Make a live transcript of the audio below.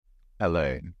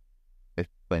Hello, it's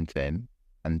Clinton,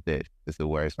 and this is the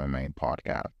Where's My Mind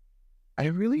podcast. I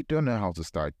really don't know how to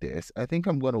start this. I think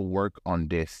I'm going to work on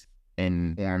this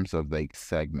in terms of like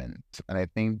segments, and I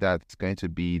think that's going to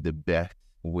be the best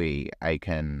way I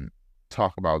can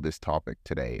talk about this topic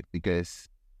today because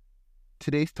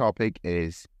today's topic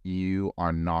is you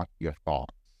are not your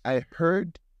thoughts. I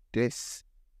heard this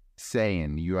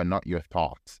saying, you are not your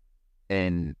thoughts,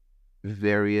 in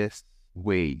various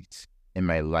ways in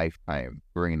my lifetime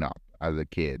growing up as a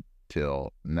kid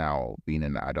till now being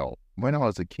an adult. When I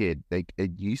was a kid, like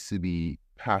it used to be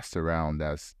passed around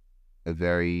as a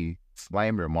very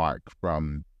slang remark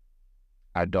from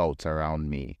adults around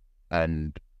me.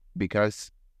 And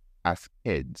because as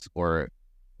kids or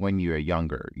when you're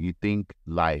younger, you think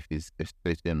life is a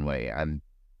certain way. And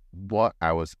what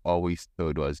I was always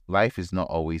told was life is not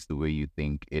always the way you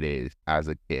think it is as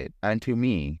a kid. And to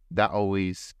me, that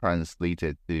always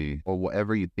translated to, or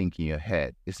whatever you think in your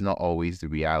head, it's not always the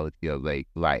reality of like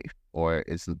life, or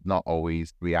it's not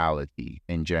always reality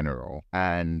in general.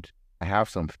 And I have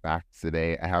some facts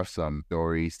today. I have some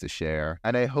stories to share.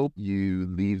 And I hope you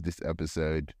leave this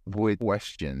episode with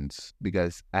questions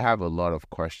because I have a lot of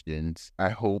questions. I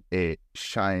hope it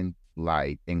shines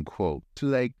light in quote to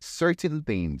like certain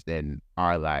things in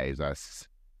our lives as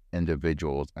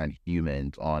individuals and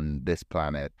humans on this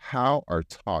planet. How are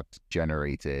thoughts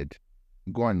generated?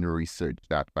 Go and research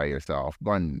that by yourself.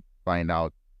 Go and find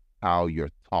out how your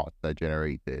thoughts are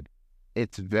generated.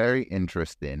 It's very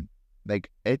interesting. Like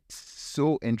it's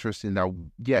so interesting that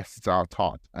yes, it's our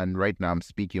thoughts. And right now I'm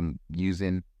speaking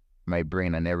using my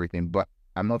brain and everything, but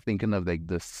I'm not thinking of like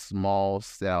the small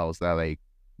cells that like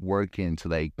working to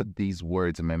like put these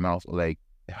words in my mouth or like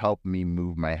help me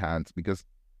move my hands because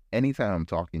anytime I'm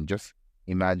talking, just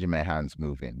imagine my hands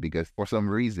moving because for some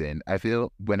reason I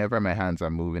feel whenever my hands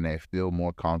are moving, I feel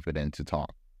more confident to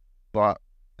talk. But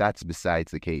that's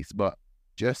besides the case. But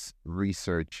just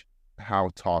research how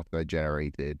thoughts are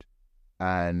generated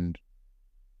and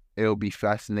it'll be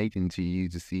fascinating to you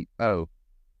to see, oh,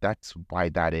 that's why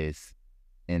that is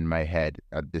in my head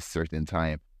at this certain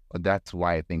time. Or that's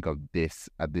why I think of this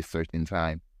at this certain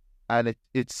time. And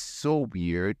it's so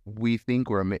weird. We think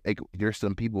like there's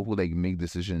some people who like make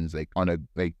decisions like on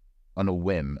a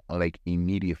whim or like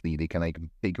immediately they can like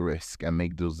take a risk and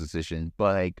make those decisions.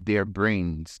 But like their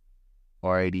brains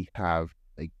already have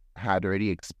like had already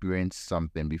experienced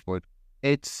something before.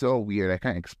 It's so weird. I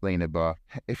can't explain it, but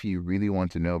if you really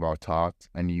want to know about thoughts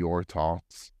and your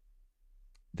thoughts,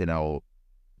 then I'll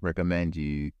recommend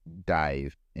you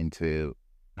dive into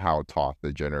how thoughts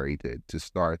are generated to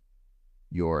start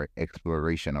your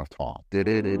exploration of thought.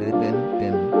 Hello,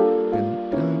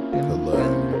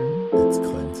 it's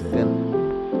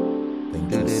Clinton.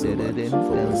 Thank you so much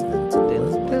for listening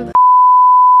to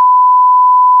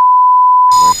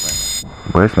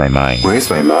Where's my mind? Where's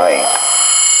my mind?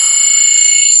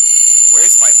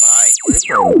 Where's my mind? Where's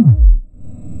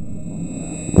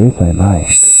my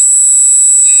mind?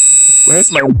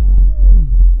 Where's my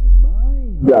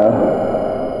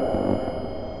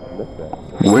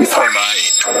Where's my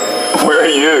mind? Where are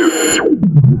you?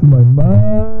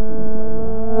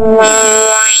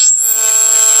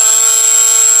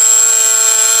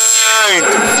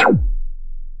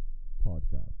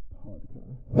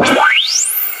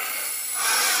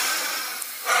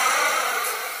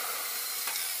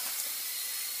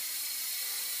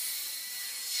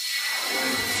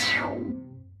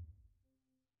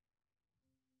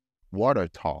 What are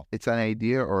thoughts? It's an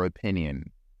idea or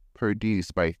opinion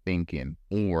produced by thinking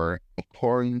or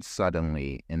occurring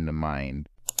suddenly in the mind.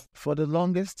 For the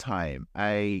longest time,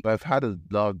 I've had a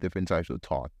lot of different types of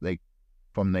thoughts, like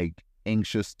from like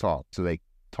anxious thoughts to like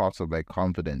thoughts of like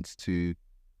confidence to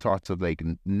thoughts of like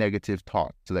negative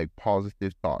thoughts to like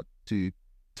positive thoughts to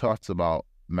thoughts about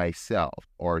myself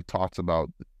or thoughts about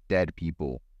dead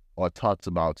people or thoughts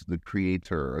about the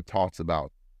creator or thoughts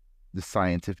about the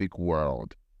scientific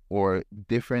world or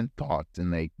different thoughts in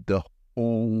like the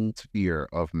whole sphere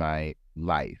of my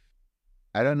life.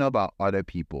 I don't know about other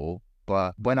people,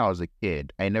 but when I was a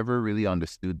kid, I never really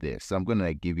understood this. So I'm gonna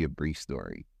like give you a brief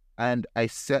story. And I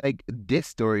said like this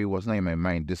story was not in my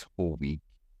mind this whole week.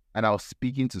 And I was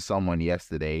speaking to someone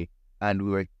yesterday and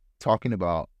we were talking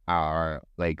about our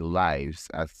like lives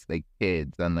as like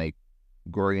kids and like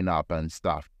growing up and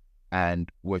stuff. And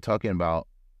we're talking about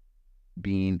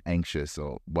being anxious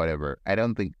or whatever. I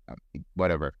don't think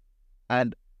whatever.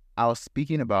 And I was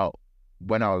speaking about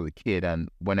when I was a kid and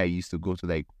when I used to go to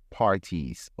like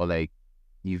parties or like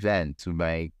events with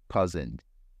my cousins.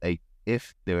 Like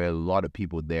if there are a lot of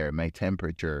people there, my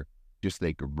temperature just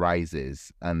like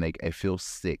rises and like I feel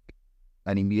sick.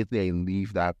 and immediately I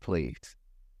leave that place,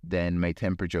 then my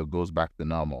temperature goes back to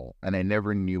normal. And I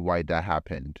never knew why that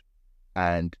happened.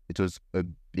 And it was a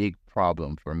big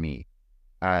problem for me.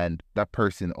 And that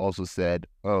person also said,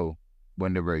 oh,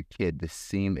 when they were a kid,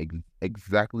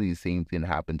 exactly the same thing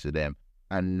happened to them.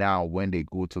 And now when they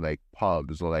go to like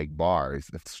pubs or like bars,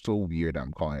 it's so weird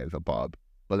I'm calling it a pub.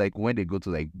 But like when they go to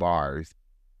like bars,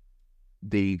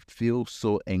 they feel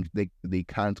so they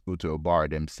can't go to a bar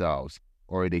themselves,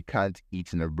 or they can't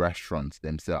eat in a restaurant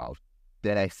themselves.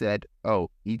 Then I said, oh,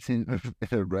 eating in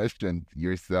a restaurant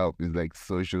yourself is like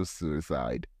social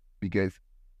suicide, because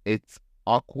it's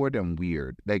awkward and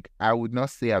weird. Like, I would not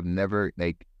say I've never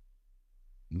like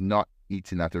not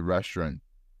eaten at a restaurant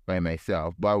by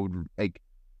myself, but I would like,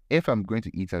 if I'm going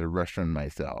to eat at a restaurant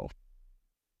myself,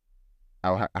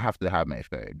 I have to have my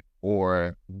food.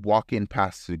 Or walking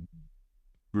past a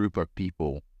group of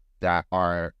people that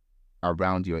are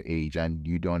around your age and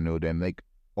you don't know them, like,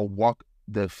 or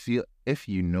if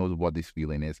you know what this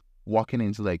feeling is, walking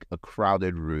into like a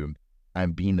crowded room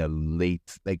and being late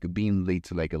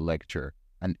to like a lecture,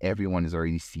 and everyone is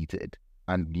already seated,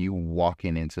 and you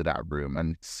walking into that room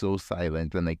and it's so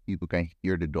silent, and like people can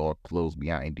hear the door close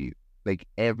behind you. Like,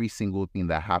 every single thing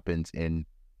that happens in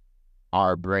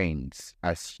our brains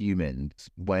as humans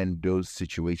when those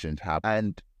situations happen.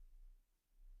 And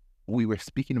we were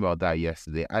speaking about that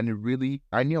yesterday, and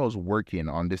I knew I was working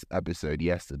on this episode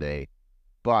yesterday,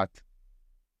 but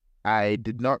I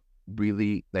did not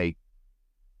really like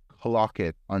clock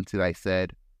it until I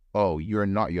said, oh, you're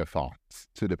not your thoughts,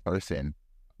 to the person.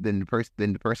 Then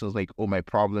the person was like, oh, my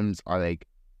problems are like,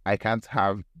 I can't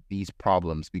have these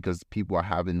problems because people are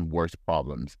having worse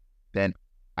problems. Then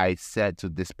I said to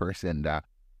this person that,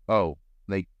 oh,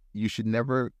 like, you should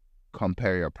never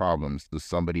compare your problems to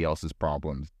somebody else's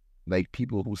problems. Like,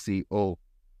 people who say, oh,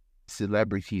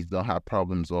 celebrities don't have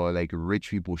problems, or like rich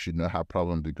people should not have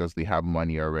problems because they have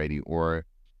money already, or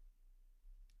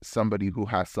somebody who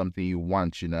has something you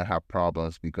want should not have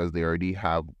problems because they already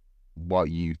have what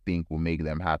you think will make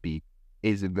them happy,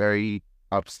 is a very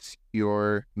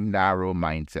obscure, narrow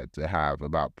mindset to have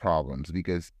about problems,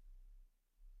 because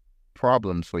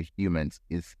problems for humans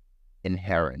is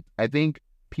inherent. I think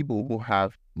people who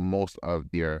have most of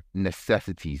their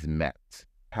necessities met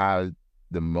have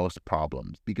the most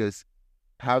problems, because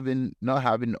not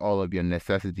having all of your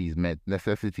necessities met,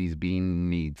 necessities being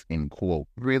needs in quote,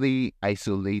 really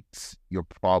isolates your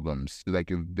problems to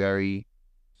like a very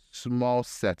small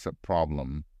set of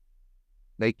problem.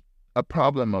 Like a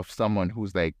problem of someone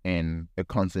who's like in a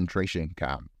concentration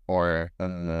camp or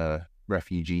a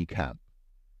refugee camp,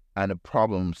 and a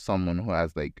problem someone who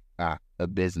has like a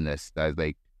business that's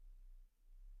like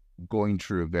going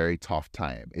through a very tough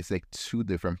time. It's like two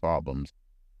different problems,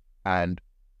 and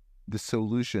the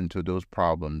solution to those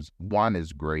problems, one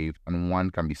is grave and one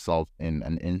can be solved in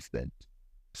an instant.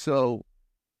 So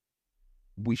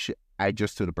I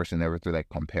just told the person never to like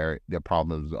compare their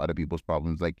problems with other people's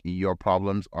problems. Like, your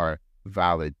problems are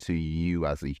valid to you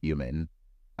as a human.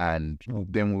 And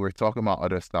then we were talking about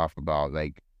other stuff about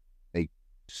like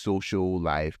social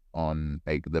life on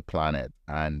like the planet,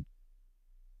 and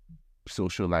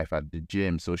social life at the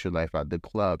gym, social life at the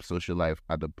club, social life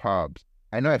at the pubs.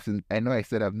 I know I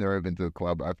said I've never been to a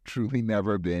club. I've truly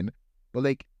never been. But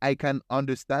like, I can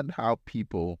understand how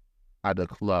people at a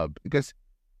club, because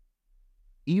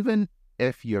even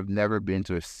if you've never been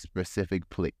to a specific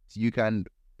place, you can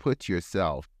put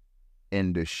yourself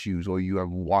in the shoes, or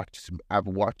I've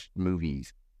watched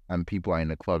movies and people are in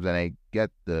the clubs, and I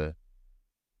get the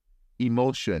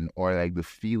emotion or like the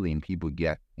feeling people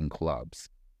get in clubs.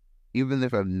 Even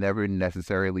if I've never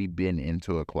necessarily been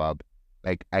into a club,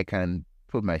 like, I can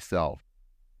put myself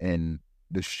in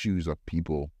the shoes of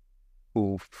people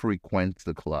who frequent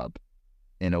the club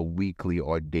in a weekly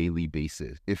or daily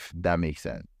basis, if that makes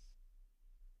sense.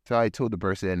 So I told the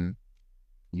person,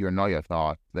 you're not your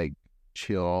thoughts, like,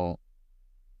 chill.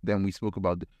 Then we spoke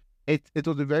about it. It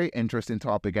was a very interesting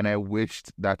topic, and I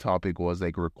wished that topic was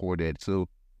like recorded so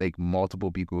like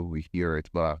multiple people will hear it.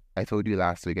 But I told you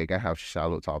last week, I can have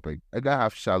shallow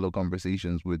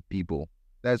conversations with people.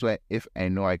 That's why if I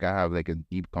know I can have like a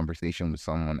deep conversation with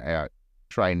someone, I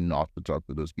try not to talk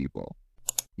to those people.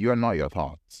 You're not your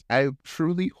thoughts. I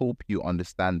truly hope you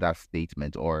understand that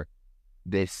statement, or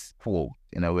this quote,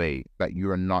 in a way, that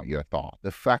you're not your thought.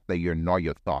 The fact that you're not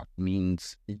your thought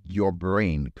means your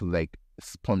brain could like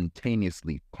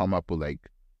spontaneously come up with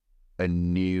like a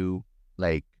new,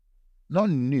 like, not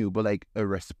new, but like a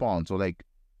response, or like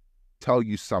tell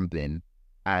you something,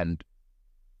 and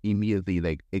immediately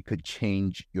like it could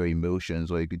change your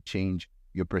emotions, or it could change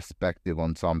your perspective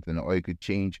on something, or it could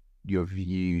change your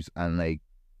views and like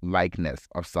likeness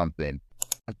of something.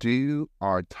 Do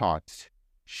our thoughts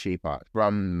shape us?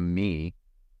 From me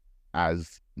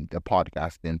as the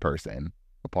podcasting person,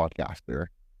 a podcaster,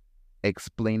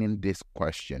 explaining this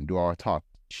question, do our thoughts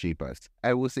shape us?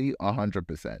 I will say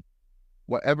 100%.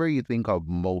 Whatever you think of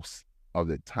most of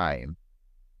the time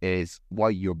is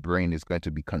what your brain is going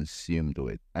to be consumed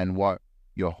with and what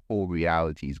your whole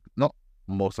reality is. Not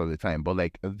most of the time, but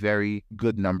like a very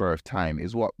good number of time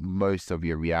is what most of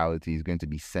your reality is going to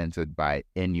be centered by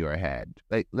in your head.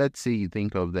 Like, let's say you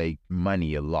think of like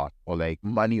money a lot, or like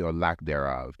money or lack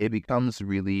thereof. It becomes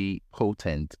really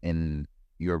potent in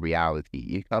your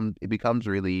reality. It becomes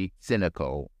really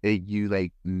cynical. You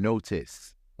like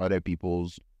notice other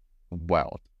people's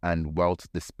wealth and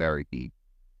wealth disparity.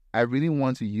 I really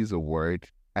want to use a word.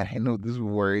 I know this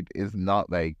word is not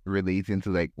like relating to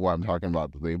like what I'm talking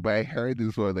about today, but I heard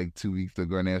this word like 2 weeks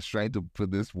ago and I was trying to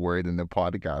put this word in the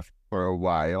podcast for a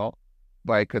while,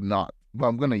 but I could not. But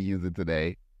I'm going to use it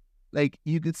today. Like,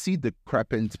 you could see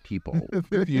decrepit people.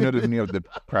 If you know the meaning of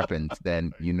decrepit,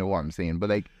 then you know what I'm saying. But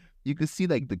like, you could see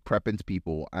like decrepit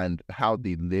people and how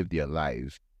they live their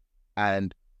lives.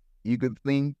 And you could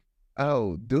think,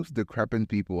 oh, those decrepit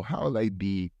people, how will I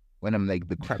be when I'm like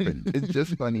decrepit? It's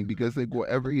just funny because like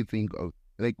whatever you think of,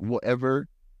 like whatever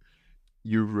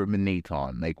you ruminate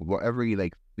on, like whatever you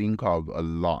like think of a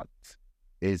lot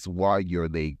is what your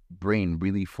like brain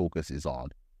really focuses on.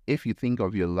 If you think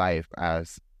of your life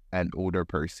as an older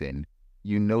person,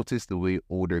 you notice the way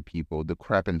older people,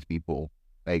 decrepit people,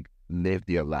 like live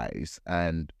their lives.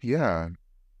 And yeah,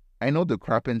 I know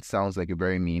decrepit sounds like a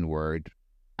very mean word.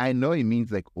 I know it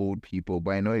means like old people,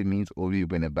 but I know it means old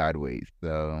people in a bad way.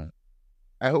 So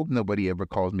I hope nobody ever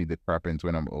calls me decrepit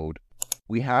when I'm old.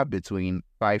 We have between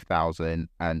 5,000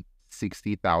 and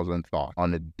 60,000 thoughts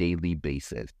on a daily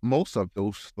basis. Most of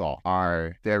those thoughts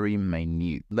are very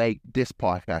minute. Like this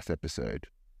podcast episode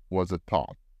was a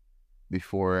thought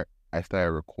before I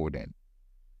started recording,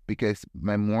 because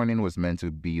my morning was meant to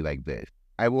be like this.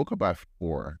 I woke up at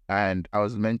 4 and I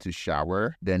was meant to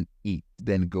shower, then eat,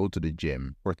 then go to the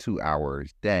gym for 2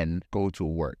 hours, then go to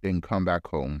work, then come back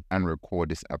home and record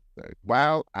this episode.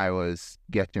 While I was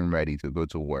getting ready to go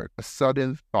to work, a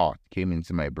sudden thought came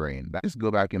into my brain that just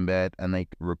go back in bed and like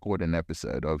record an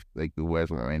episode of like the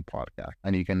Where's My Mind podcast,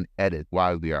 and you can edit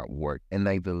while you're at work. And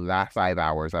like the last 5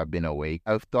 hours I've been awake,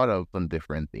 I've thought of some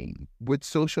different things. With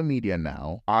social media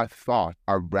now, our thoughts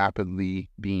are rapidly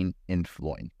being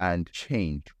influenced and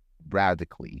changed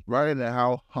radically, rather than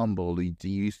how humble it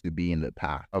used to be in the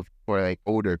past for like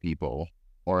older people,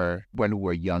 or when we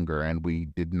were younger and we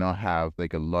did not have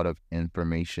like a lot of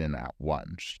information at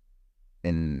once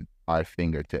in our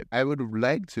fingertip. I would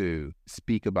like to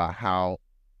speak about how,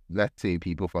 let's say,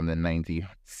 people from the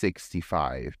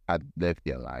 1965 had lived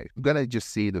their life. I'm gonna just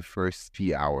say the first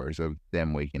few hours of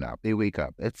them waking up. They wake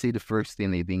up. Let's say the first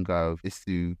thing they think of is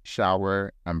to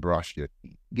shower and brush their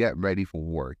teeth, get ready for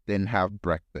work, then have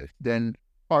breakfast, then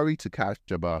hurry to catch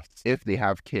the bus. If they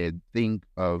have kids, think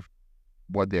of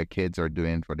what their kids are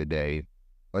doing for the day.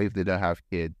 Or if they don't have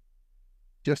kids,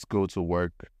 just go to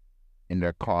work in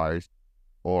their cars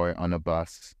or on a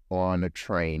bus or on a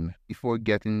train. Before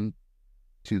getting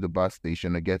to the bus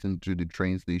station or getting to the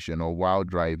train station, or while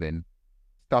driving,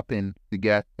 stopping to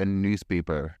get a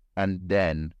newspaper and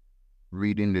then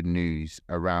reading the news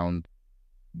around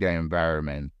their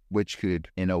environment, which could,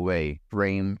 in a way,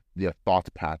 frame their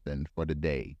thought pattern for the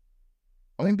day.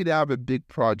 Or maybe they have a big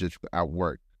project at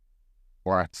work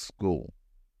or at school,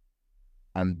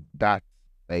 and that's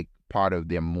like part of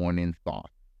their morning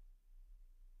thought.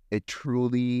 It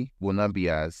truly will not be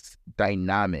as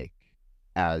dynamic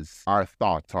as our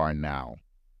thoughts are now.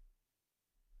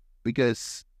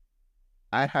 Because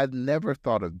I had never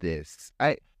thought of this.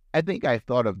 I think I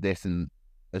thought of this in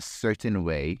a certain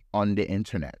way on the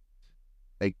internet.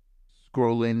 Like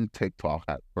scrolling TikTok,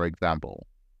 for example,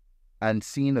 and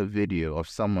seeing a video of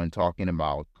someone talking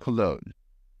about clothes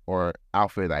or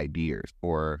outfit ideas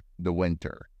for the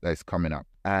winter that's coming up,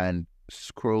 and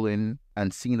scrolling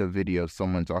and seeing a video of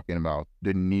someone talking about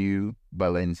the new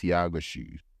Balenciaga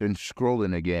shoes, then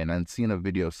scrolling again and seeing a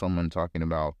video of someone talking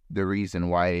about the reason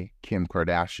why Kim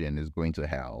Kardashian is going to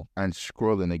hell, and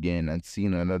scrolling again and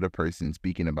seeing another person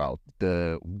speaking about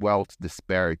the wealth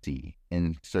disparity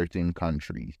in certain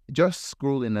countries. Just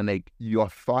scrolling and like your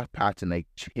thought pattern like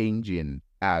changing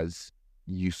as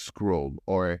you scroll,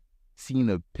 or seeing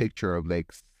a picture of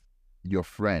like your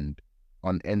friend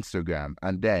on Instagram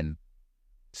and then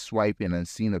swiping and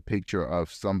seeing a picture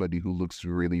of somebody who looks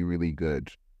really, really good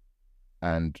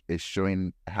and is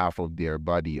showing half of their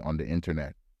body on the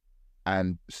internet,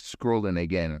 and scrolling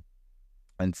again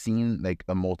and seeing like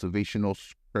a motivational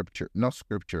scripture, not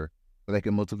scripture, but like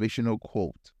a motivational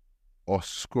quote, or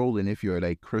scrolling if you're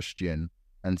like Christian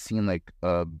and seeing like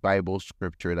a Bible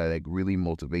scripture that like really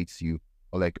motivates you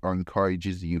or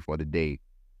encourages you for the day.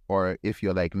 Or if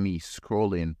you're like me,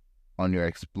 scrolling on your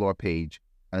explore page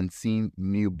and seeing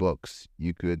new books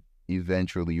you could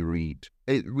eventually read.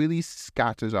 It really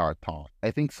scatters our thought.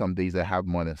 I think some days I have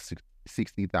more than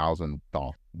 60,000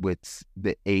 thoughts with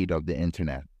the aid of the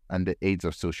internet and the aids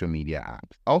of social media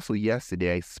apps. Also,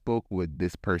 yesterday I spoke with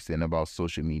this person about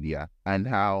social media and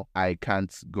how I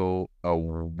can't go a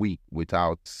week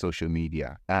without social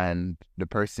media. And the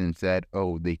person said,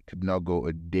 oh, they could not go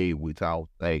a day without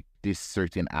like this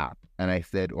certain app. And I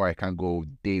said, or I can't go a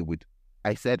day with,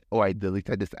 I said, oh, I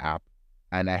deleted this app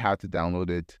and I had to download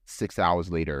it 6 hours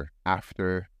later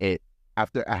after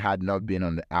I had not been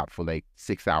on the app for like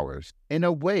 6 hours. In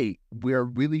a way, we're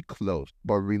really close,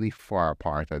 but really far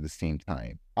apart at the same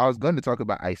time. I was going to talk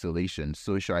about isolation,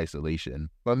 social isolation,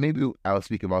 but maybe I'll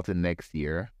speak about it next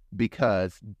year,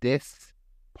 because this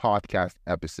podcast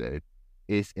episode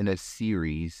is in a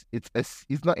series. It's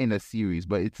not in a series,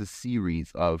 but it's a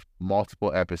series of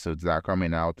multiple episodes that are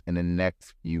coming out in the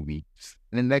next few weeks,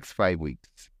 in the next 5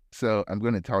 weeks. So I'm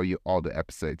going to tell you all the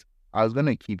episodes. I was going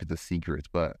to keep it a secret,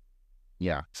 but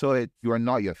yeah. So you are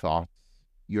not your thoughts.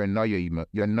 You're not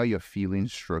you're not your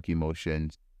feelings, stroke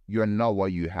emotions. You're not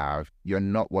what you have. You're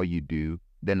not what you do.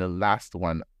 Then the last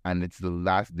one, and it's the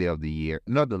last day of the year.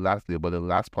 Not the last day, but the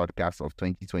last podcast of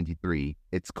 2023.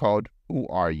 It's called Who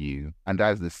Are You? And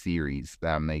that's the series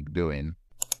that I'm like doing.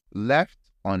 Left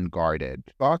unguarded,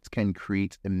 thoughts can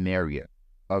create a myriad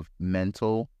of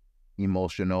mental,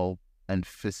 emotional, and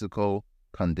physical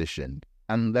conditions.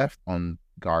 And left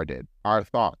unguarded, our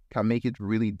thought can make it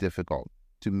really difficult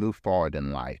to move forward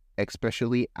in life,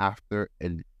 especially after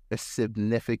a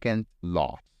significant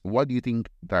loss. What do you think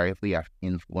directly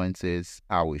influences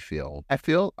how we feel? I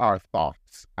feel our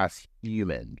thoughts as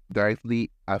humans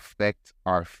directly affect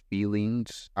our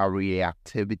feelings, our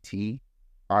reactivity,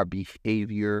 our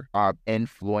behavior, our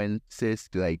influences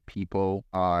to like people,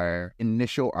 our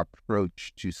initial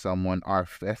approach to someone, our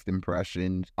first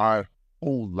impressions, our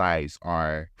whole lives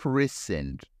are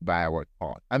christened by our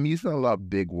thoughts. I'm using a lot of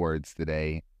big words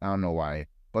today. I don't know why.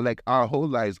 But like our whole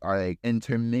lives are like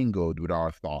intermingled with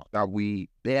our thoughts that we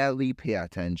barely pay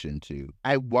attention to.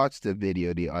 I watched a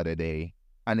video the other day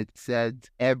and it said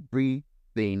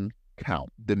everything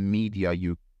counts. The media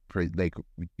you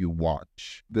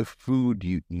watch, the food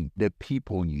you eat, the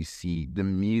people you see, the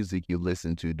music you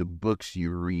listen to, the books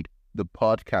you read, the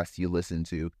podcasts you listen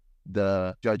to,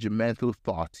 the judgmental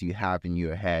thoughts you have in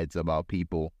your heads about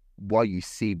people, what you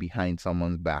see behind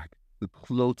someone's back, the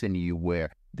clothing you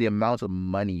wear, the amount of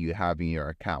money you have in your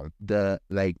account, the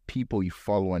like people you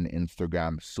follow on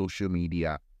Instagram, social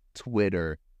media,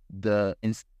 Twitter,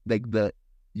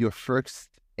 your first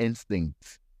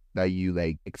instincts that you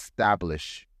like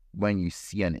establish when you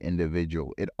see an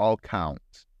individual, it all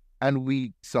counts. And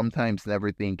we sometimes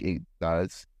never think it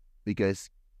does because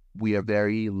we are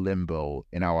very limbo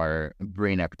in our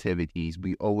brain activities.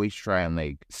 We always try and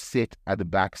like sit at the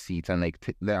back seat and like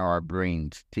let our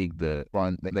brains take the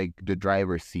front, like the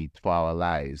driver's seat for our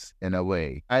lives in a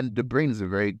way. And the brain is a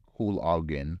very cool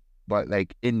organ, but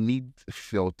like it needs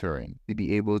filtering to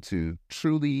be able to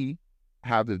truly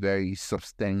have a very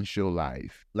substantial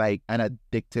life. Like an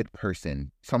addicted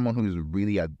person, someone who's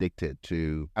really addicted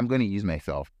to, I'm going to use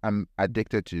myself. I'm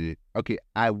addicted to, I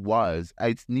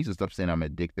need to stop saying I'm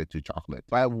addicted to chocolate.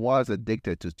 But I was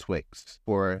addicted to Twix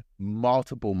for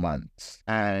multiple months.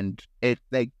 And it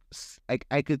like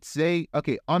I could say,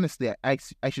 honestly, I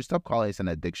should stop calling it an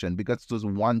addiction because it was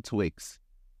one Twix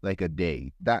like a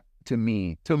day. That to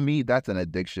me, that's an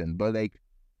addiction. But like,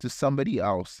 to somebody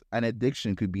else, an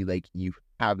addiction could be like you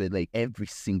have it like every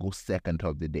single second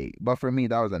of the day. But for me,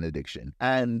 that was an addiction.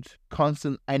 And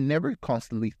I never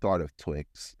constantly thought of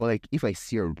Twix. But like if I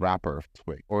see a wrapper of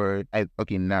Twix,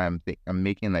 now I'm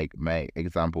making like my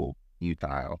example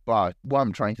futile. But what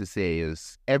I'm trying to say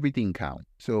is everything counts.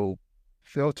 So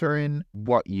filtering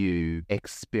what you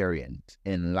experience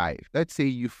in life. Let's say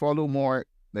you follow more,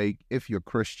 like if you're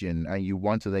Christian and you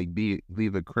want to like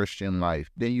live a Christian life,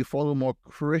 then you follow more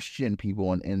Christian people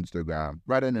on Instagram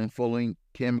rather than following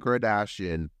Kim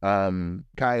Kardashian,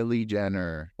 Kylie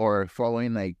Jenner, or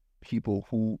following like people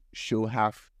who show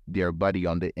half their body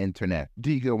on the internet.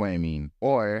 Do you get what I mean?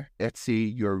 Or let's say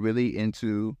you're really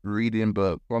into reading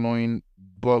books, following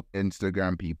book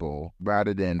Instagram people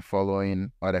rather than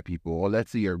following other people. Or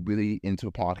let's say you're really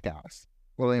into podcasts,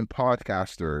 following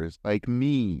podcasters like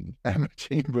me, Emma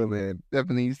Chamberlain,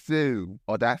 Stephanie Sue.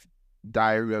 Or that's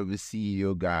Diary of a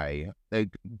CEO guy, like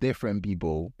different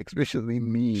people, especially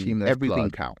me, Shameless everything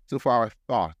plug. counts. So for our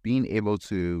thought, being able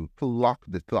to pluck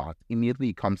the thought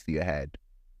immediately comes to your head.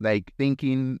 Like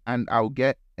thinking, and I'll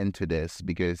get into this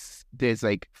because there's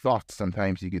like thoughts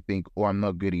sometimes you could think, oh, I'm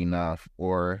not good enough,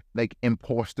 or like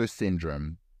imposter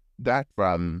syndrome. That's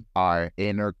from our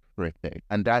inner critic.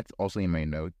 And that's also in my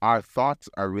note. Our thoughts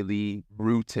are really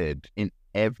rooted in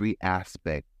every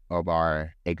aspect of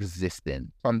our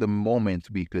existence. From the moment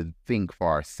we could think for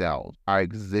ourselves, our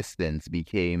existence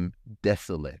became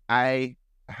desolate. I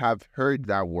have heard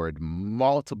that word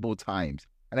multiple times,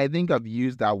 and I think I've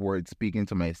used that word speaking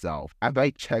to myself. Have I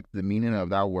checked the meaning of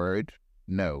that word?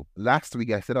 No. Last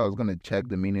week I said I was going to check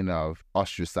the meaning of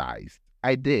ostracized.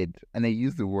 I did, and I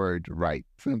used the word right.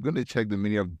 So I'm going to check the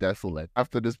meaning of desolate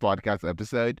after this podcast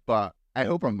episode, but I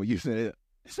hope I'm using it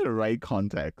in the right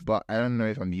context, but I don't know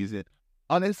if I'm using it.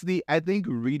 Honestly, I think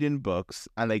reading books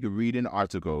and like reading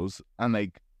articles and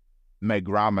like my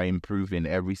grammar improving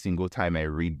every single time I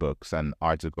read books and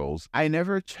articles. I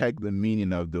never check the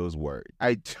meaning of those words.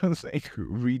 I just like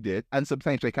read it, and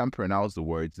sometimes I can't pronounce the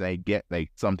words. I get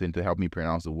like something to help me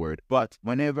pronounce the word. But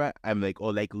whenever I'm like,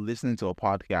 or like listening to a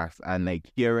podcast and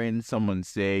like hearing someone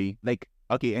say like,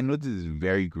 okay, I know this is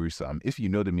very gruesome. If you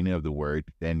know the meaning of the word,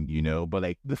 then you know. But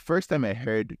like the first time I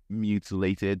heard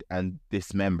mutilated and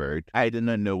dismembered, I did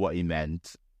not know what it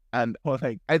meant. And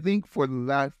like, I think for the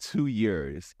last 2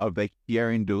 years of like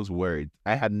hearing those words,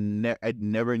 I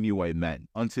never knew what it meant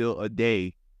until a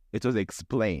day it was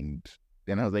explained.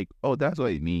 Then I was like, oh, that's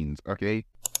what it means. Okay.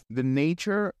 The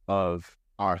nature of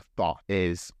our thought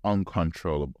is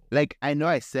uncontrollable. Like, I know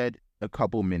I said a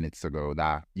couple minutes ago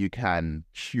that you can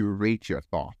curate your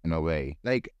thought in a way.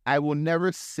 Like, I will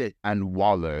never sit and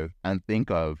wallow and think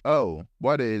of, oh,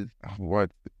 I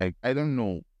don't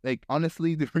know. Like,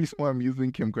 honestly, the reason why I'm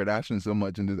using Kim Kardashian so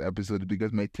much in this episode is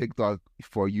because my TikTok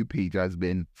For You page has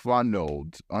been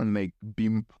funneled on, like,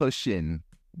 been pushing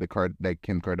like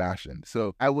Kim Kardashian.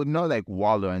 So I would not, like,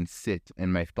 wallow and sit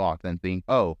in my thoughts and think,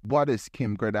 oh, what is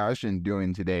Kim Kardashian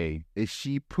doing today? Is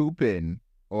she pooping?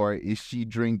 Or is she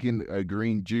drinking a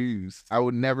green juice? I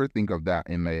would never think of that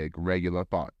in my like, regular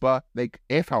thought. But like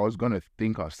if I was going to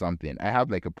think of something, I have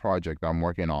like a project I'm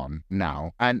working on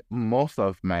now. And most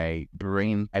of my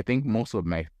brain, I think most of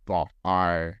my thoughts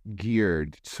are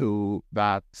geared to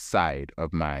that side of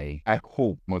I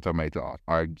hope most of my thoughts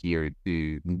are geared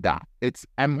to that.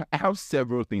 I have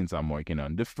several things I'm working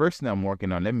on. The first thing I'm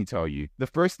working on, let me tell you, the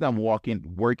first thing I'm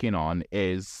working on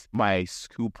is my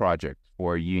school project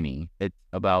for uni. It's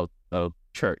about a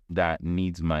church that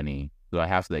needs money. So I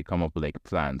have to like come up with like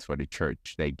plans for the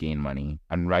church that gain money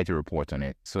and write a report on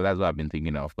it. So that's what I've been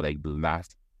thinking of for like the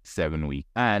last 7 weeks.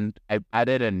 And I've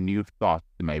added a new thought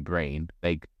to my brain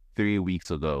like 3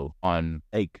 weeks ago on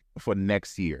like for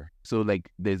next year. So like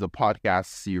there's a podcast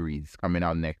series coming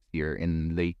out next year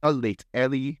in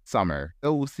early summer.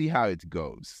 So we'll see how it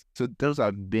goes. So those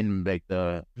have been like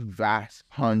the vast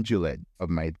undulate of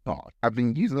my thoughts. I've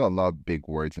been using a lot of big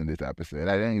words in this episode.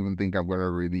 I don't even think I'm going to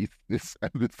release this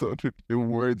episode with the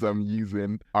words I'm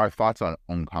using. Our thoughts are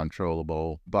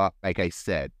uncontrollable, but like I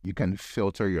said, you can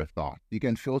filter your thoughts. You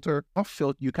can't filter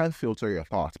your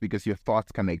thoughts because your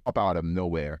thoughts can like pop out of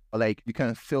nowhere. Like you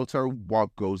can filter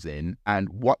what goes in, and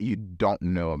what you don't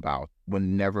know about will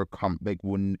never come. Like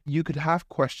when you could have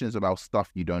questions about stuff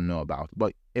you don't know about,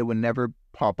 but it will never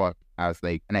pop up as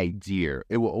like an idea.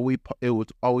 It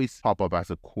would always pop up as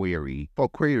a query. For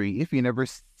query, if you never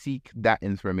seek that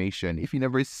information, if you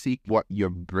never seek what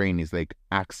your brain is like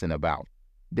asking about,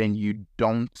 then you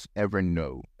don't ever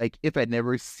know. Like if I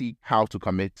never seek how to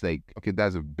commit, like, okay,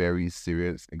 that's a very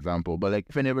serious example, but like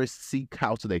if I never seek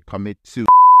how to like commit to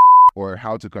or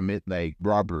how to commit like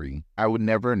robbery, I would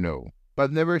never know. But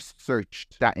I've never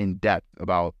searched that in depth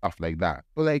about stuff like that.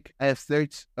 But like I've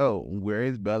searched, oh, where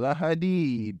is Bella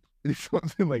Hadid?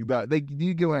 Something like that. Like, do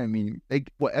you get what I mean?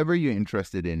 Like whatever you're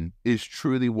interested in is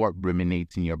truly what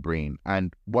ruminates in your brain,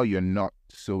 and what you're not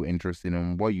so interested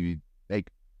in,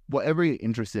 whatever you're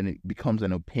interested in, it becomes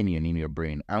an opinion in your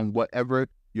brain, and whatever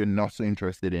you're not so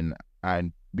interested in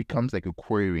and becomes like a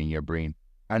query in your brain.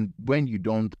 And when you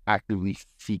don't actively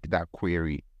seek that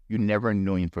query, you never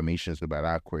know information about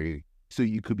that query. So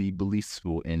you could be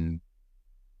blissful in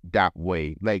that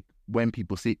way. Like when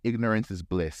people say ignorance is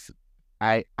bliss,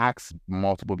 I asked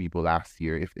multiple people last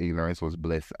year if ignorance was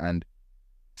bliss, and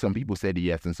some people said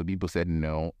yes and some people said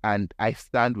no. And I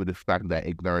stand with the fact that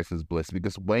ignorance is bliss,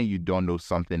 because when you don't know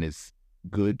something is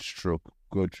good stroke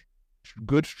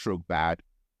bad,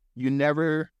 you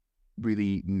never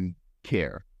really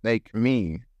care. Like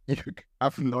me,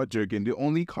 I'm not joking. The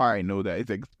only car I know that is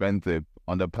expensive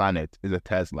on the planet is a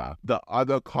Tesla. The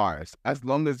other cars, as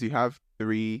long as you have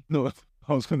three wheels,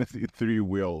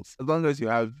 as long as you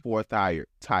have four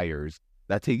tires,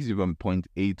 that takes you from point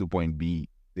A to point B.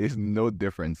 There's no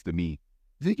difference to me.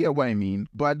 Do you get what I mean?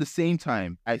 But at the same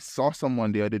time, I saw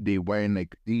someone the other day wearing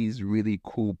like these really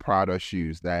cool Prada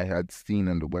shoes that I had seen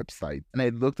on the website. And I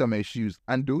looked at my shoes,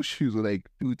 and those shoes were like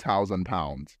 2,000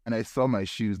 pounds. And I saw my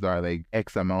shoes that are like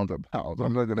X amount of pounds.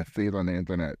 I'm not going to say it on the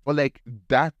internet. But like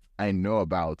that I know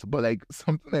about. But like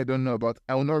something I don't know about,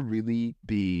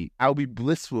 I'll be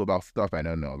blissful about stuff I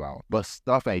don't know about. But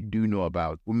stuff I do know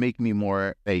about will make me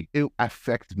more, like, it'll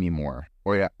affect me more.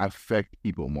 Or affect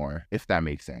people more, if that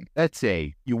makes sense. Let's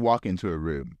say you walk into a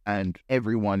room and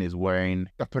everyone is wearing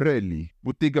Caprelli,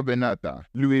 Bottega Veneta,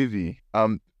 Louis V,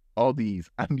 all these,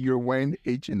 and you're wearing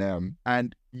H&M,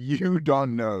 and you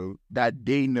don't know that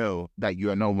they know that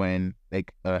you are not wearing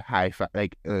like a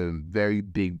like a very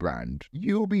big brand.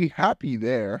 You'll be happy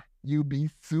there. You'll be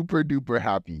super duper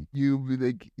happy. You'll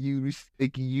be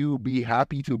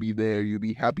happy to be there. You'll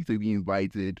be happy to be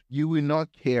invited. You will not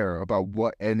care about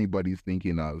what anybody's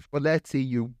thinking of. But let's say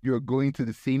you're going to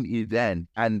the same event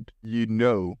and you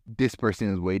know this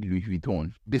person is wearing Louis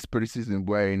Vuitton. This person is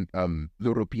wearing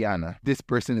Loro Piana. This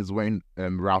person is wearing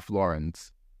Ralph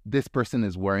Lauren's. This person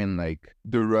is wearing like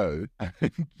The Row.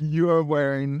 You're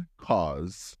wearing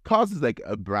COS. COS is like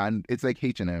a brand. It's like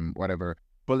H&M, whatever.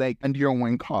 But like, and you're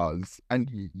wearing COS, and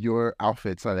your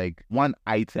outfits are like one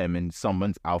item in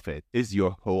someone's outfit is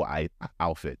your whole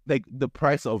outfit. Like the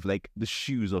price of like the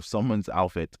shoes of someone's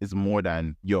outfit is more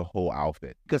than your whole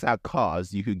outfit. Because at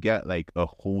COS, you could get like a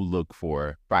whole look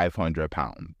for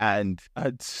 £500. And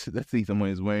let's say someone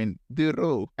is wearing The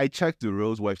Row. I checked The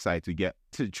Row's website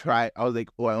to try. I was like,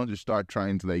 oh, I want to start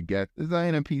trying to like get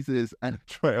designer pieces and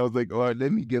try. I was like, oh,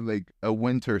 let me get like a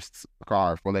winter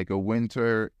scarf or like a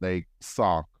winter like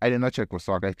sock. I did not check for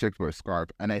sock. I checked for a scarf,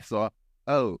 and I saw,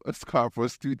 oh, a scarf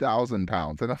was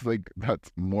 £2,000, and I was like,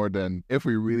 that's more than, if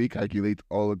we really calculate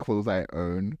all the clothes I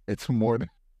own, it's more than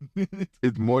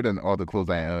it's more than all the clothes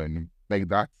I own. Like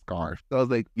that scarf. So I was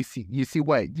like, you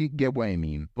get what I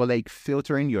mean? But like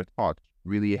filtering your thoughts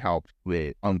really helps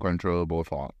with uncontrollable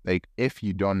thought. Like if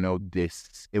you don't know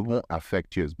this, it won't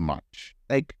affect you as much.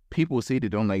 Like people say they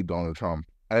don't like Donald Trump.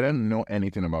 I don't know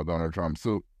anything about Donald Trump,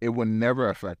 so it would never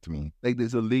affect me. Like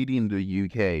there's a lady in the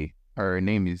UK. Her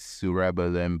name is Surabaya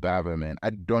Baverman.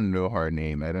 I don't know her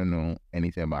name. I don't know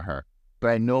anything about her. But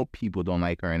I know people don't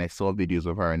like her, and I saw videos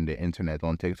of her on the internet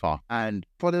on TikTok. And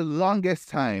for the longest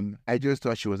time, I just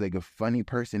thought she was like a funny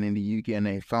person in the UK. And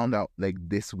I found out like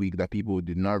this week that people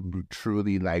did not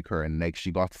truly like her, and like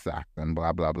she got sacked and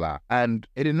blah, blah, blah. And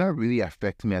it did not really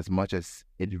affect me as much as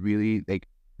it really like,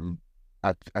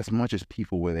 as much as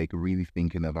people were like really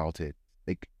thinking about it.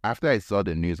 Like after I saw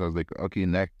the news, I was like, okay,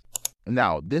 next.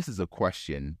 Now, this is a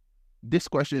question. This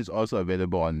question is also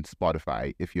available on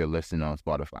Spotify if you're listening on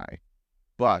Spotify.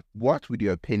 But what would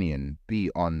your opinion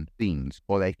be on things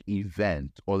or like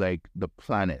events or like the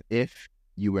planet if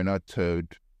you were not told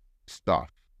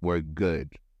stuff were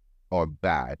good or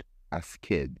bad as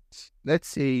kids? Let's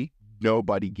say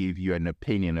nobody gave you an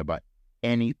opinion about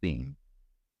anything.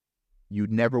 You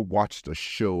never watched a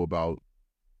show about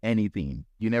anything.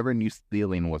 You never knew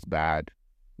stealing was bad.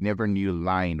 You never knew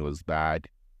lying was bad.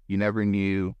 You never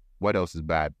knew what else is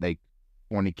bad. Like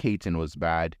fornicating was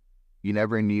bad. You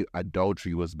never knew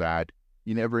adultery was bad.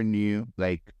 You never knew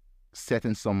like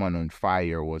setting someone on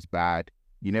fire was bad.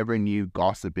 You never knew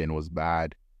gossiping was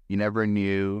bad. You never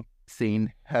knew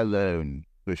saying hello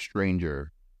to a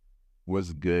stranger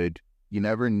was good. You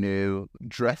never knew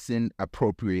dressing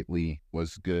appropriately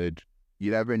was good.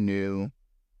 You never knew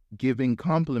giving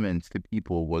compliments to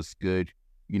people was good.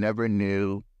 You never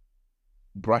knew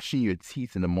brushing your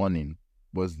teeth in the morning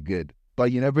was good.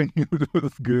 But you never knew it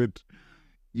was good.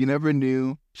 You never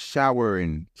knew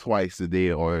showering twice a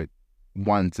day or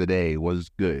once a day was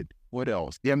good. What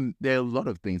else? There are a lot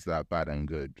of things that are bad and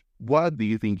good. What do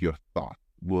you think your thought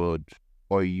would,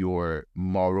 or your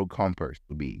moral compass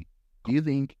would be? Do you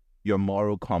think your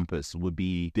moral compass would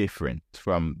be different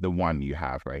from the one you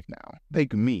have right now?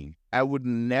 Like me, I would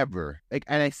never, like,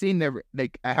 and I say never,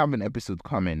 like, I have an episode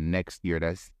coming next year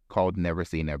that's called Never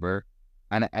Say Never.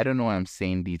 And I don't know why I'm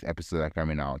saying these episodes are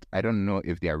coming out. I don't know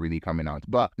if they are really coming out.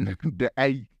 But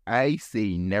I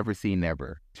say never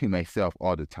to myself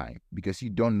all the time. Because you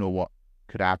don't know what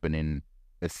could happen in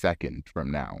a second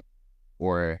from now.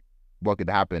 Or what could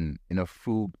happen in a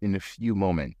few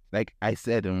moments. Like I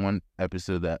said in one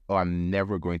episode that, oh, I'm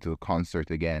never going to a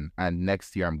concert again. And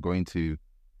next year I'm going to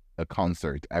a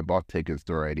concert. I bought tickets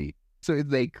already. So it's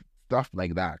like stuff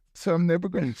like that. So I'm never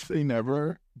going to say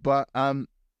never. But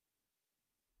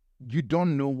you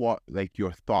don't know what like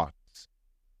your thoughts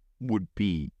would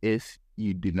be if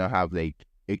you did not have like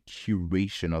a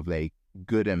curation of like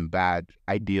good and bad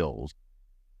ideals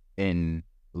in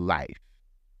life.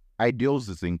 Ideals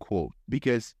is in quote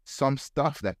because some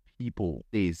stuff that people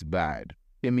say is bad.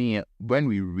 I mean, when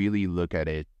we really look at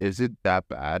it, is it that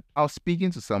bad? I was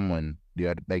speaking to someone the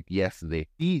other, like yesterday.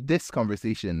 This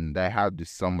conversation that I had with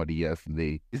somebody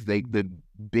yesterday is like the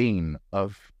bane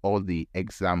of all the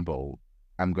example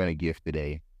I'm gonna give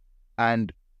today.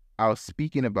 And I was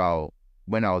speaking about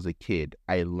when I was a kid,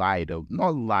 I lied,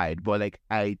 not lied, but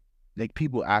like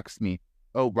people asked me,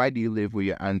 oh, why do you live with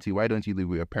your auntie? Why don't you live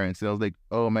with your parents? And I was like,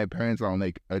 oh, my parents are on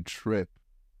like a trip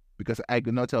because I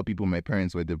could not tell people my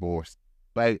parents were divorced.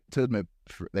 But I told my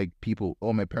like people,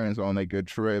 oh, my parents are on like a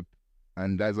trip.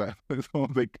 And that's like, so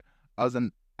like, I was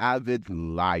an avid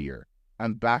liar.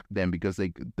 And back then, because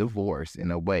like divorce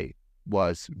in a way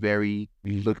was very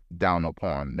looked down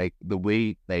upon. Like the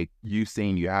way like you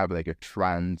saying you have like a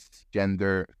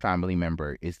transgender family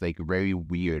member is like very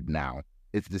weird now.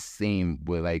 It's the same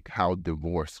with like how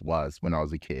divorce was when I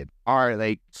was a kid. Our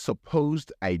like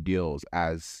supposed ideals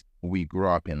as we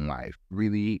grow up in life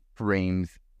really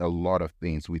frames a lot of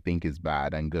things we think is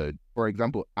bad and good. For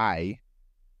example, I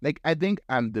think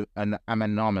I'm I'm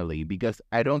anomaly because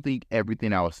I don't think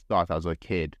everything I was taught as a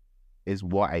kid is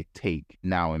what I take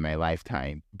now in my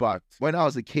lifetime. But when I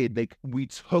was a kid, like we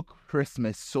took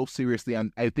Christmas so seriously,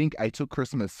 and I think I took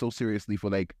Christmas so seriously for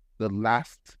like the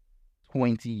last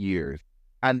 20 years.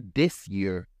 And this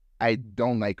year, I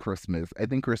don't like Christmas. I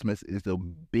think Christmas is a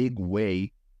big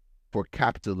way for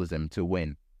capitalism to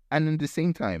win. And at the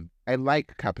same time, I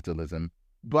like capitalism,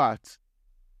 but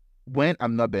when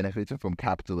I'm not benefiting from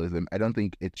capitalism, I don't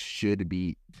think it should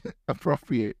be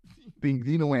appropriate things.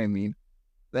 You know what I mean?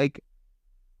 Like,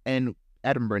 and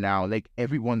Edinburgh now, like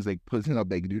everyone's like putting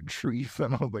up like new trees,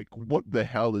 and I was like, what the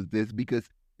hell is this? Because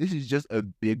this is just a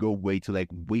bigger way to like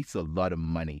waste a lot of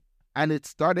money. And it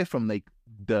started from like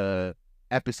the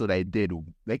episode I did,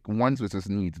 like Wants versus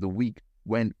Needs, the week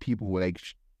when people were like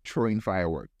throwing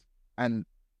fireworks. And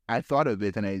I thought of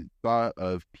it and I thought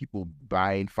of people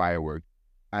buying fireworks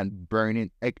and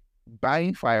burning. Like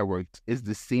buying fireworks is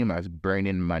the same as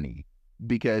burning money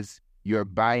because you're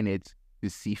buying it to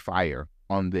see fire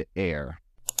on the air.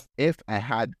 If I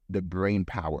had the brain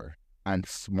power and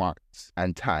smarts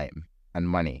and time and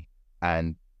money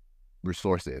and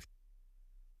resources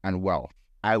and wealth,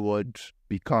 I would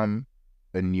become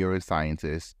a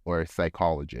neuroscientist or a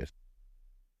psychologist.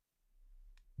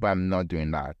 But I'm not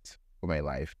doing that for my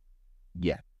life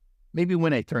yet. Maybe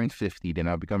when I turn 50, then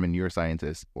I'll become a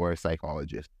neuroscientist or a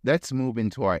psychologist. Let's move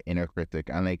into our inner critic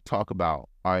and like talk about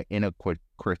our inner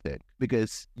critic.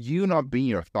 Because you not being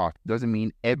your thought doesn't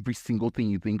mean every single thing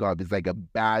you think of is like a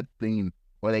bad thing,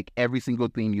 or like every single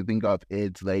thing you think of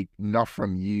is like not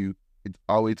from you. It's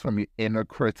always from your inner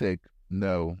critic.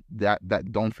 No, that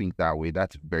don't think that way.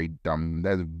 That's very dumb.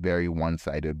 That's a very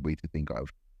one-sided way to think of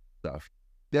stuff.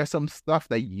 There's some stuff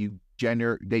that you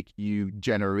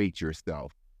generate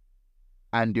yourself.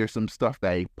 And there's some stuff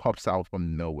that pops out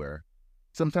from nowhere.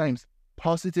 Sometimes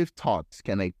positive thoughts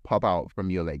can like pop out from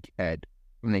your like head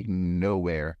from like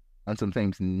nowhere. And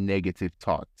sometimes negative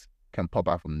thoughts can pop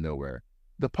out from nowhere.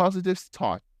 The positive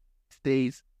thought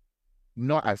stays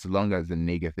not as long as the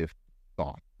negative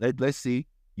thought. Let's say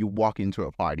you walk into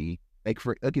a party.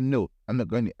 No, I'm not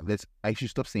going to, I should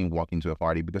stop saying walk into a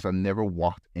party because I've never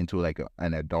walked into like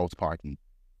an adult party.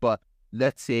 But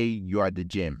let's say you're at the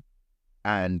gym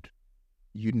and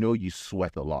you know you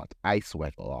sweat a lot. I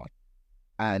sweat a lot.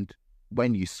 And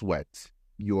when you sweat,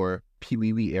 your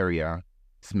pee-wee area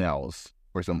smells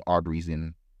for some odd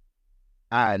reason.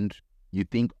 And you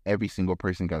think every single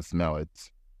person can smell it,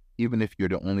 even if you're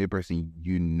the only person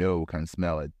you know can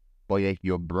smell it. But yet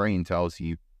your brain tells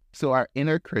you. So our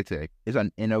inner critic is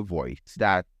an inner voice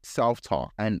that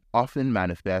self-talk and often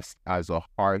manifests as a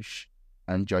harsh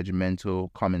and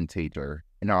judgmental commentator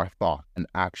in our thoughts and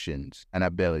actions and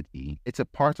ability. It's a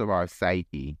part of our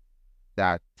psyche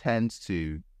that tends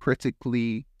to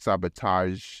critically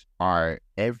sabotage our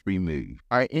every move.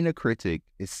 Our inner critic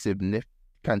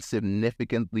can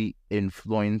significantly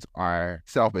influence our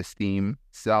self-esteem,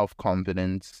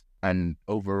 self-confidence, and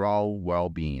overall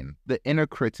well-being. The inner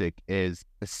critic is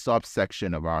a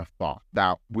subsection of our thought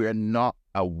that we're not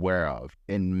aware of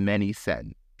in many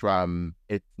sense, from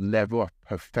its level of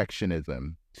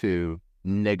perfectionism to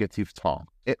negative talk.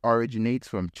 It originates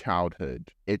from childhood.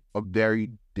 It's a very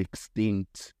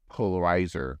distinct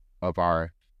polarizer of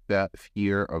our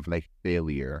fear of like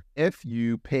failure. If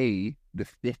you pay the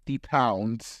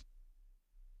 £50,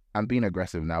 I'm being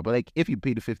aggressive now, but like if you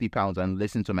pay the £50 and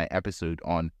listen to my episode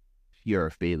on fear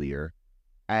of failure,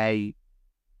 I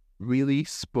really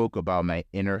spoke about my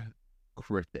inner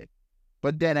critic.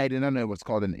 But then I did not know it was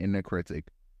called an inner critic.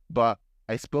 But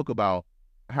I spoke about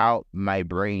how my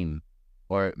brain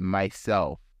or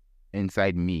myself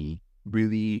inside me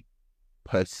really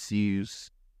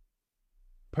pursues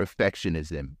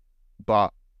perfectionism,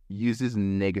 but uses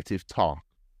negative talk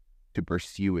to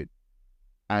pursue it.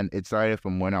 And it started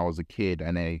from when I was a kid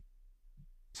and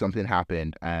something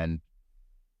happened, and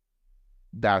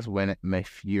that's when my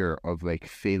fear of like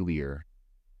failure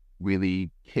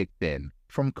really kicked in.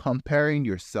 From comparing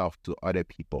yourself to other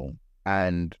people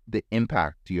and the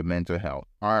impact to your mental health,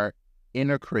 our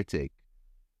inner critic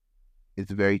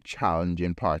is a very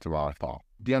challenging part of our thought.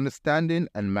 The understanding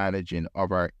and managing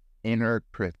of our inner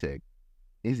critic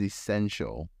is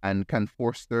essential and can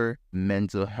foster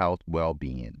mental health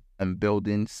well-being and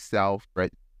building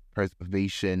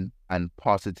self-preservation and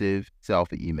positive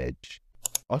self-image.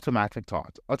 Automatic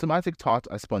thoughts. Automatic thoughts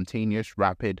are spontaneous,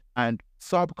 rapid, and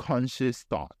subconscious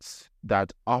thoughts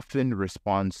that often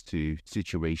respond to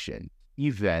situations,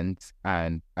 events,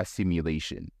 and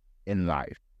assimilation in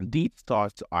life. These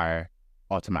thoughts are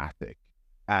automatic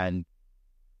and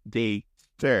they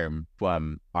stem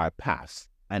from our past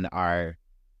and our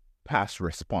past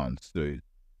response to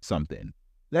something.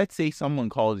 Let's say someone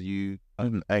calls you,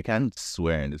 I can't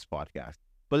swear in this podcast,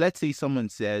 but let's say someone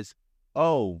says,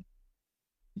 "Oh,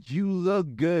 you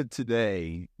look good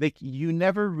today." Like, you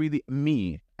never really,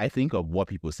 I think of what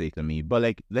people say to me, but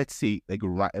like, let's say like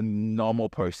a normal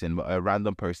person, a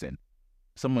random person,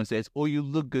 someone says, "Oh, you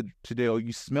look good today," or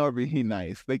 "You smell really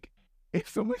nice." Like, if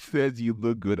someone says you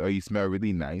look good or you smell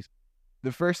really nice,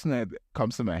 the first thing that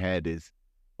comes to my head is,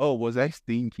 oh, was I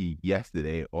stinky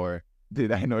yesterday, or did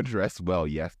I not dress well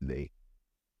yesterday?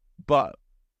 But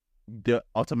the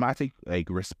automatic like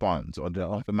response or the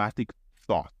automatic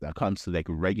thought that comes to like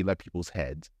regular people's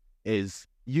heads is,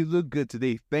 "You look good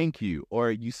today, thank you," or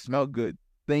 "You smell good,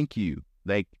 thank you."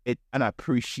 Like, it's an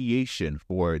appreciation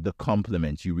for the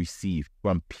compliments you receive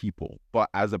from people. But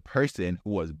as a person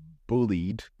who was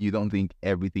bullied, you don't think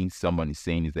everything someone is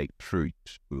saying is like true.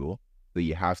 So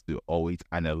you have to always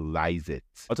analyze it.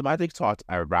 Automatic thoughts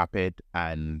are rapid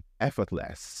and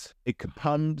effortless. It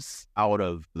comes out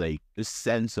of like a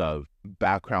sense of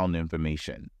background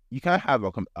information. You can't have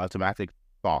automatic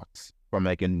thoughts from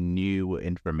like a new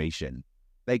information.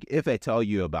 Like, if I tell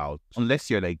you about, unless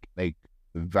you're like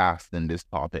vast in this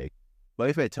topic, but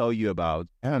if I tell you about,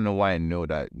 I don't know why I know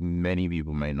that many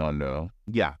people might not know.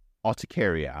 Yeah,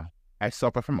 urticaria. I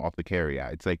suffer from urticaria.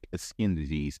 It's like a skin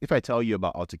disease. If I tell you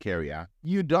about urticaria,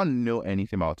 you don't know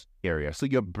anything about urticaria. So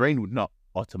your brain would not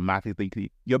automatically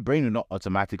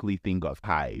think of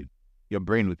hive. Your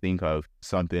brain would think of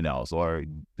something else or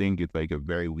think it's like a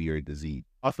very weird disease.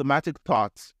 Automatic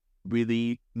thoughts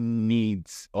really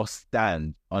needs or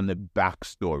stand on the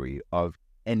backstory of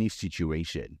any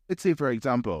situation. Let's say, for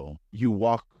example, you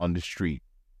walk on the street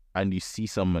and you see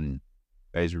someone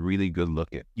that is really good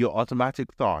looking. Your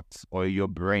automatic thoughts or your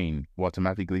brain will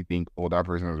automatically think, "Oh, that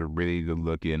person is really good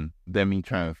looking. Let me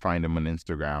try and find them on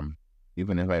Instagram,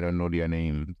 even if I don't know their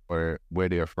name or where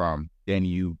they're from." Then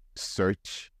you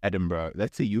search Edinburgh.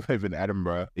 Let's say you live in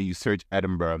Edinburgh, and you search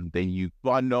Edinburgh, then you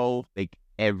want to know like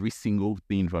every single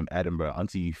thing from Edinburgh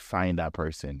until you find that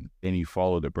person. Then you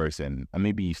follow the person and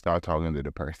maybe you start talking to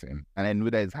the person. And I know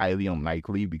that is highly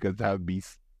unlikely because that would be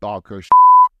stalker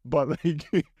but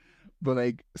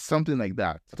like something like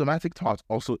that. Automatic thoughts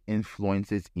also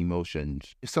influences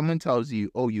emotions. If someone tells you,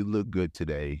 "Oh, you look good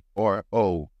today," or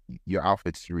 "Oh, your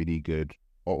outfit's really good,"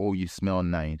 or "Oh, you smell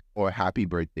nice," or "Happy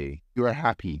birthday," you are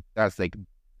happy. That's like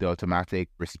the automatic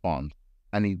response.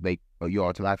 And your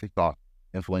automatic thought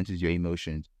influences your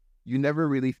emotions. You never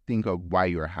really think of why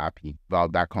you're happy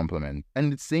about that compliment.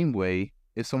 And the same way,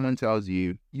 if someone tells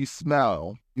you, "You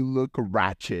smell, you look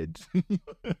ratchet," oh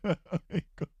my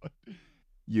God.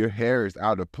 Your hair is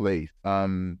out of place.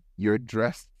 You're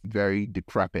dressed very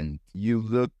decrepit. You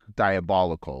look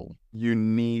diabolical. You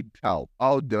need help.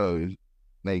 All those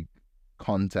like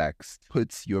context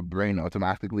puts your brain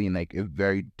automatically in like a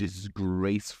very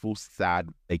disgraceful, sad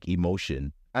like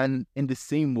emotion. And in the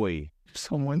same way, if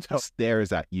someone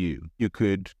stares at you, you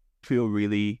could feel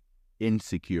really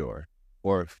insecure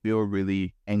or feel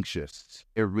really anxious.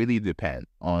 It really depends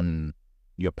on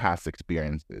your past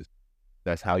experiences.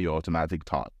 That's how your automatic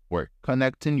thought work.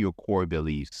 Connecting your core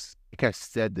beliefs. Like I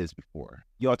said this before,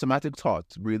 your automatic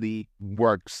thoughts really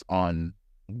works on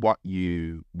what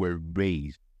you were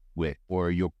raised with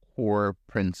or your core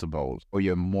principles or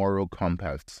your moral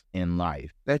compass in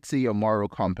life. Let's say your moral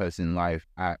compass in life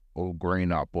or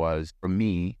growing up was, for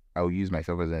me, I will use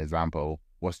myself as an example,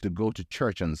 was to go to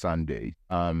church on Sunday.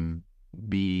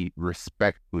 Be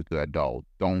respectful to adults.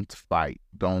 Don't fight.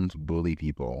 Don't bully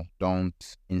people.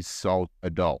 Don't insult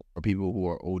adults or people who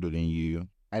are older than you.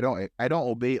 I don't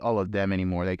obey all of them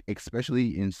anymore. Like,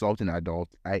 especially insulting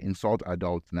adults. I insult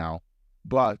adults now.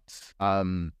 But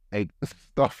like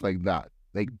stuff like that.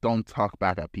 Like, don't talk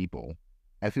back at people.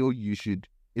 I feel you should,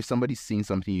 if somebody's saying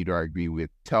something you don't agree with,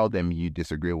 tell them you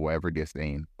disagree with whatever they're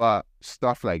saying. But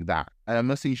stuff like that. And I'm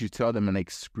not saying you should tell them and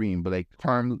like scream, but like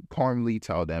calmly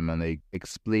tell them and like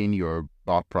explain your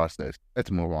thought process. Let's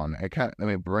move on.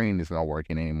 My brain is not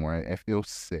working anymore. I feel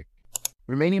sick.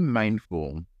 Remaining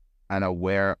mindful and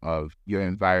aware of your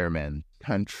environment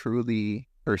can truly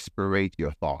perspirate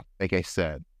your thought. Like I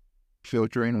said,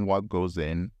 filtering what goes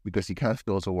in, because you can't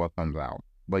filter what comes out,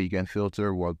 but you can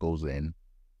filter what goes in.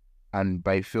 And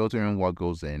by filtering what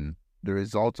goes in, the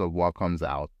result of what comes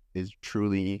out is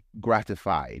truly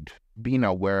gratified. Being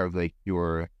aware of like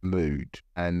your mood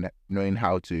and knowing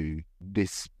how to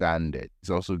disband it is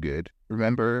also good.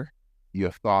 Remember,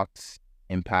 your thoughts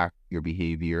impact your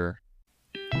behavior.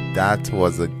 That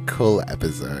was a cool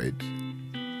episode.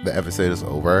 The episode is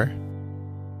over.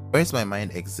 Where's My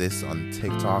Mind exists on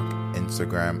TikTok,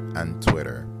 Instagram, and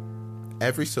Twitter.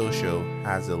 Every social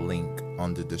has a link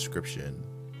on the description.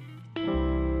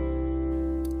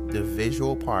 The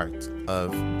visual part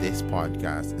of this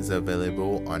podcast is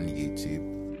available on YouTube.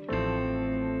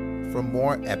 For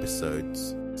more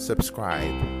episodes,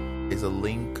 subscribe. There's a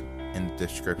link in the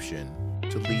description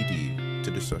to lead you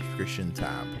to the subscription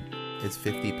tab. It's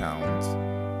 £50.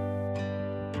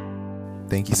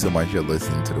 Thank you so much for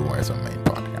listening to the Where's My Mind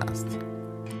podcast.